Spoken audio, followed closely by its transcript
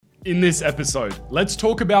In this episode, let's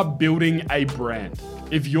talk about building a brand.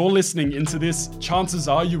 If you're listening into this, chances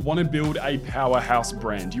are you want to build a powerhouse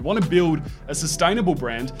brand. You want to build a sustainable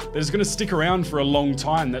brand that is going to stick around for a long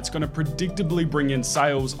time, that's going to predictably bring in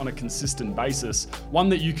sales on a consistent basis, one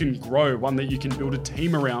that you can grow, one that you can build a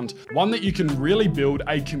team around, one that you can really build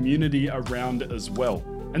a community around as well.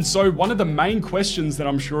 And so one of the main questions that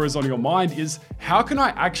I'm sure is on your mind is, how can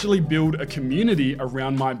I actually build a community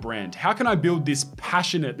around my brand? How can I build this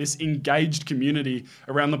passionate, this engaged community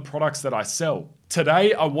around the products that I sell?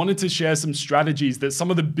 Today, I wanted to share some strategies that some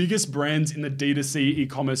of the biggest brands in the D2C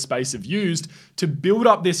e-commerce space have used to build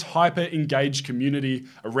up this hyper-engaged community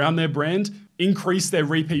around their brand, increase their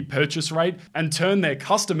repeat purchase rate, and turn their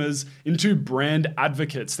customers into brand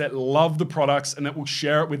advocates that love the products and that will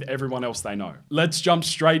share it with everyone else they know. Let's jump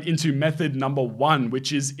straight into method number one,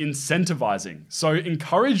 which is incentivizing. So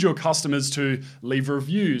encourage your customers to leave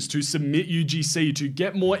reviews, to submit UGC, to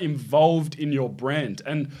get more involved in your brand,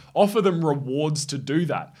 and offer them rewards to do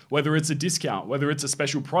that. Whether it's a discount, whether it's a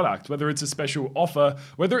special product, whether it's a special offer,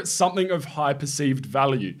 whether it's something of high perceived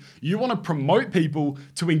value. You want to promote people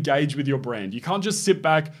to engage with your brand. You can't just sit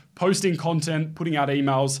back, posting content, putting out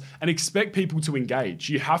emails, and expect people to engage.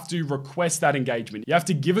 You have to request that engagement. You have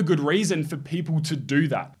to give a good reason for people to do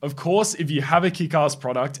that. Of course, if you have a kick-ass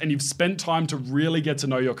product and you've spent time to really get to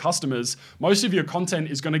know your customers, most of your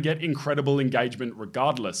content is going to get incredible engagement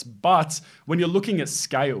regardless. But when you're looking at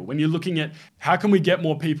scale, when you're looking at how can we get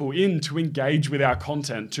more people in to engage with our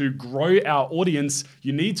content, to grow our audience,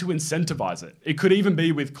 you need to incentivize it. It could even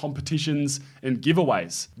be with competitions and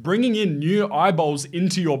giveaways. Bringing in new eyeballs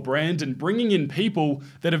into your brand and bringing in people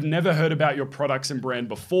that have never heard about your products and brand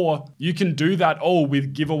before, you can do that all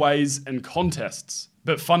with giveaways and contests.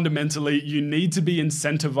 But fundamentally, you need to be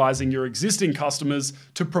incentivizing your existing customers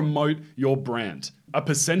to promote your brand. A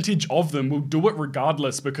percentage of them will do it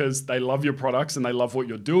regardless because they love your products and they love what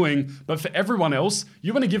you're doing. But for everyone else,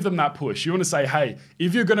 you want to give them that push. You want to say, hey,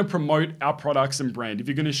 if you're going to promote our products and brand, if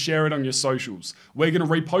you're going to share it on your socials, we're going to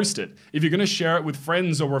repost it. If you're going to share it with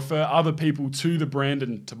friends or refer other people to the brand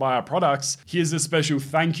and to buy our products, here's a special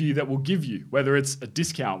thank you that we'll give you, whether it's a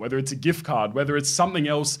discount, whether it's a gift card, whether it's something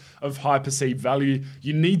else of high perceived value.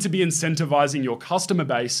 You need to be incentivizing your customer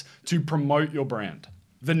base to promote your brand.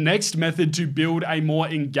 The next method to build a more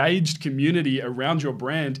engaged community around your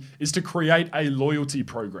brand is to create a loyalty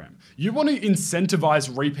program. You want to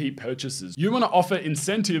incentivize repeat purchases. You want to offer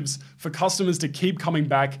incentives for customers to keep coming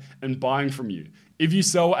back and buying from you. If you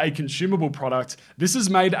sell a consumable product, this is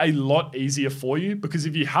made a lot easier for you because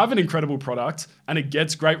if you have an incredible product and it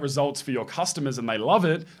gets great results for your customers and they love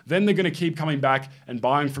it, then they're going to keep coming back and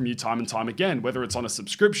buying from you time and time again, whether it's on a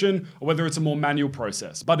subscription or whether it's a more manual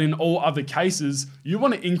process. But in all other cases, you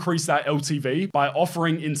want to increase that LTV by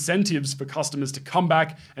offering incentives for customers to come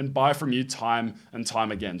back and buy from you time and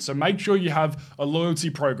time again. So make sure you have a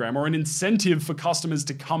loyalty program or an incentive for customers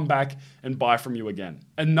to come back and buy from you again.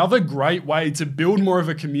 Another great way to build more of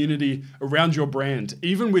a community around your brand,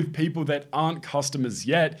 even with people that aren't customers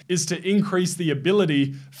yet, is to increase the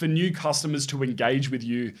ability for new customers to engage with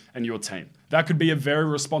you and your team. That could be a very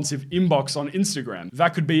responsive inbox on Instagram.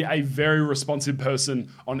 That could be a very responsive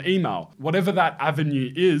person on email. Whatever that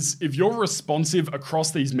avenue is, if you're responsive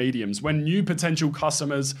across these mediums, when new potential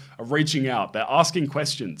customers are reaching out, they're asking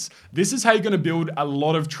questions, this is how you're going to build a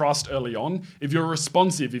lot of trust early on. If you're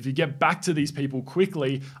responsive, if you get back to these people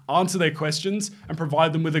quickly, answer their questions, and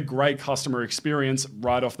provide them with a great customer experience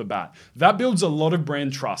right off the bat. That builds a lot of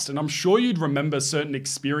brand trust. And I'm sure you'd remember certain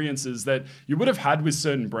experiences that you would have had with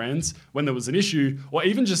certain brands when there was an issue, or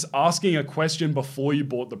even just asking a question before you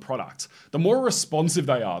bought the product. The more responsive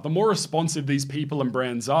they are, the more responsive these people and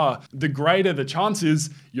brands are, the greater the chances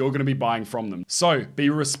you're going to be buying from them. So be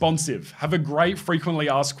responsive. Have a great frequently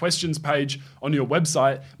asked questions page on your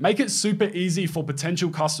website. Make it super easy for potential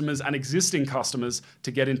customers and existing customers to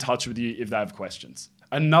get in touch with you if they have questions.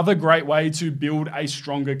 Another great way to build a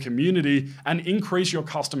stronger community and increase your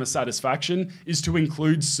customer satisfaction is to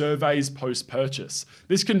include surveys post-purchase.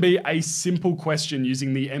 This can be a simple question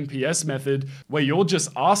using the NPS method where you're just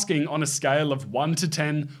asking on a scale of 1 to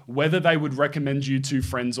 10 whether they would recommend you to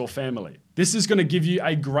friends or family. This is going to give you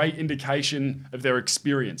a great indication of their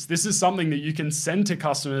experience. This is something that you can send to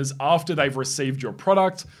customers after they've received your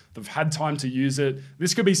product, they've had time to use it.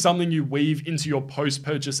 This could be something you weave into your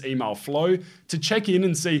post-purchase email flow to check in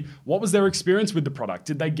and see what was their experience with the product.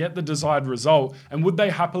 Did they get the desired result? And would they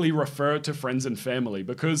happily refer it to friends and family?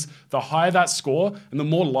 Because the higher that score and the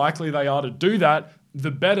more likely they are to do that,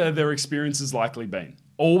 the better their experience has likely been.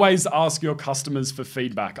 Always ask your customers for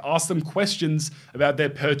feedback. Ask them questions about their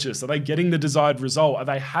purchase. Are they getting the desired result? Are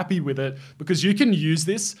they happy with it? Because you can use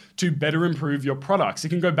this to better improve your products. It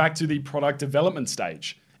can go back to the product development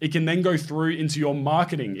stage. It can then go through into your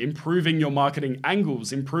marketing, improving your marketing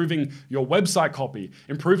angles, improving your website copy,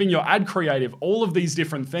 improving your ad creative. All of these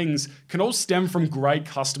different things can all stem from great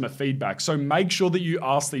customer feedback. So make sure that you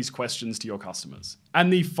ask these questions to your customers.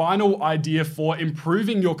 And the final idea for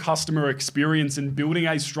improving your customer experience and building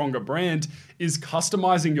a stronger brand is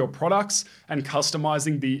customizing your products and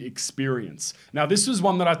customizing the experience. Now, this was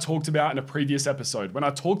one that I talked about in a previous episode when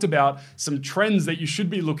I talked about some trends that you should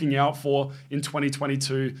be looking out for in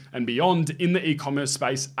 2022 and beyond in the e-commerce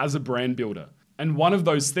space as a brand builder. And one of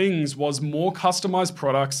those things was more customized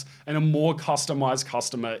products and a more customized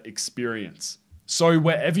customer experience. So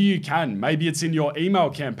wherever you can, maybe it's in your email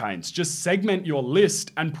campaigns, just segment your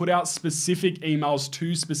list and put out specific emails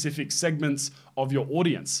to specific segments of your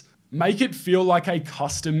audience. Make it feel like a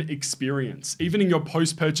custom experience. Even in your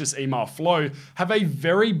post-purchase email flow, have a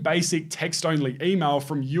very basic text-only email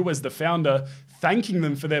from you as the founder, thanking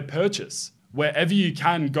them for their purchase. Wherever you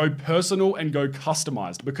can, go personal and go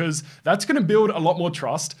customized, because that's going to build a lot more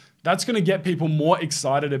trust. That's going to get people more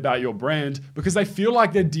excited about your brand because they feel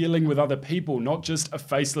like they're dealing with other people, not just a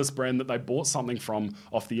faceless brand that they bought something from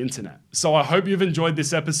off the internet. So I hope you've enjoyed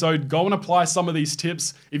this episode. Go and apply some of these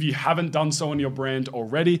tips if you haven't done so on your brand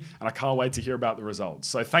already, and I can't wait to hear about the results.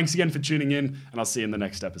 So thanks again for tuning in, and I'll see you in the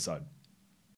next episode.